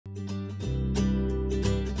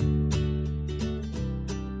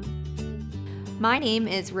My name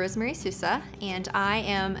is Rosemary Sousa, and I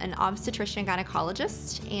am an obstetrician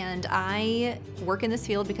gynecologist, and I work in this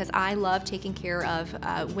field because I love taking care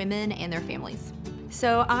of women and their families.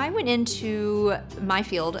 So I went into my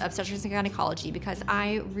field, obstetrics and gynecology, because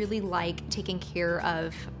I really like taking care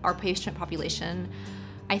of our patient population.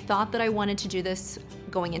 I thought that I wanted to do this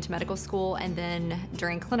going into medical school, and then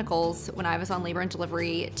during clinicals, when I was on labor and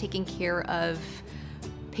delivery, taking care of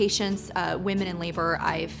patients, women in labor,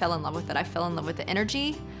 I fell in love with it. I fell in love with the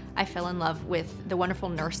energy. I fell in love with the wonderful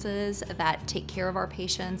nurses that take care of our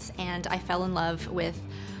patients, and I fell in love with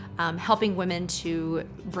helping women to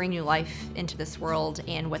bring new life into this world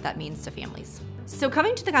and what that means to families. So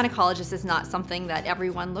coming to the gynecologist is not something that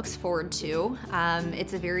everyone looks forward to.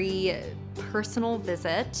 It's a very personal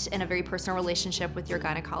visit and a very personal relationship with your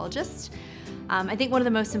gynecologist. I think one of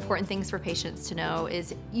the most important things for patients to know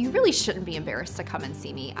is you really shouldn't be embarrassed to come and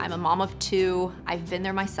see me. I'm a mom of 2. I've been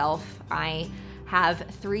there myself. I have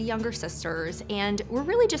 3 younger sisters, and we're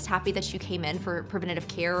really just happy that you came in for preventative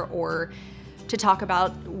care or to talk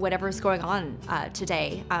about whatever's going on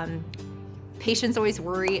today. Patients always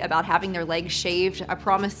worry about having their legs shaved. I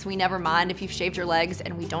promise we never mind if you've shaved your legs,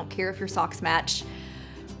 and we don't care if your socks match.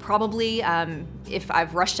 Probably if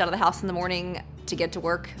I've rushed out of the house in the morning to get to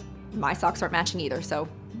work, my socks aren't matching either, so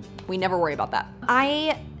we never worry about that.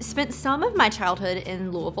 I spent some of my childhood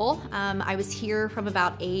in Louisville. I was here from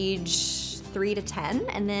about age 3 to 10,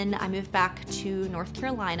 and then I moved back to North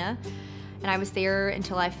Carolina, and I was there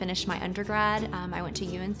until I finished my undergrad. I went to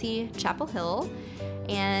UNC Chapel Hill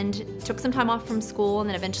and took some time off from school, and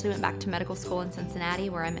then eventually went back to medical school in Cincinnati,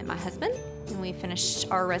 where I met my husband, and we finished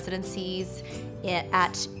our residencies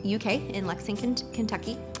at UK in Lexington,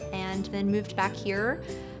 Kentucky, and then moved back here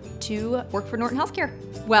to work for Norton Healthcare.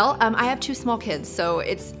 Well, I have 2 small kids, so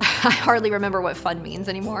I hardly remember what fun means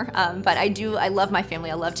anymore. But I love my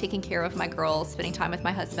family. I love taking care of my girls, spending time with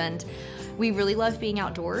my husband. We really love being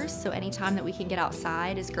outdoors, so anytime that we can get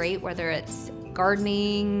outside is great, whether it's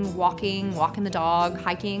gardening, walking the dog,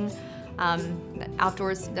 hiking.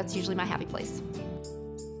 Outdoors, that's usually my happy place.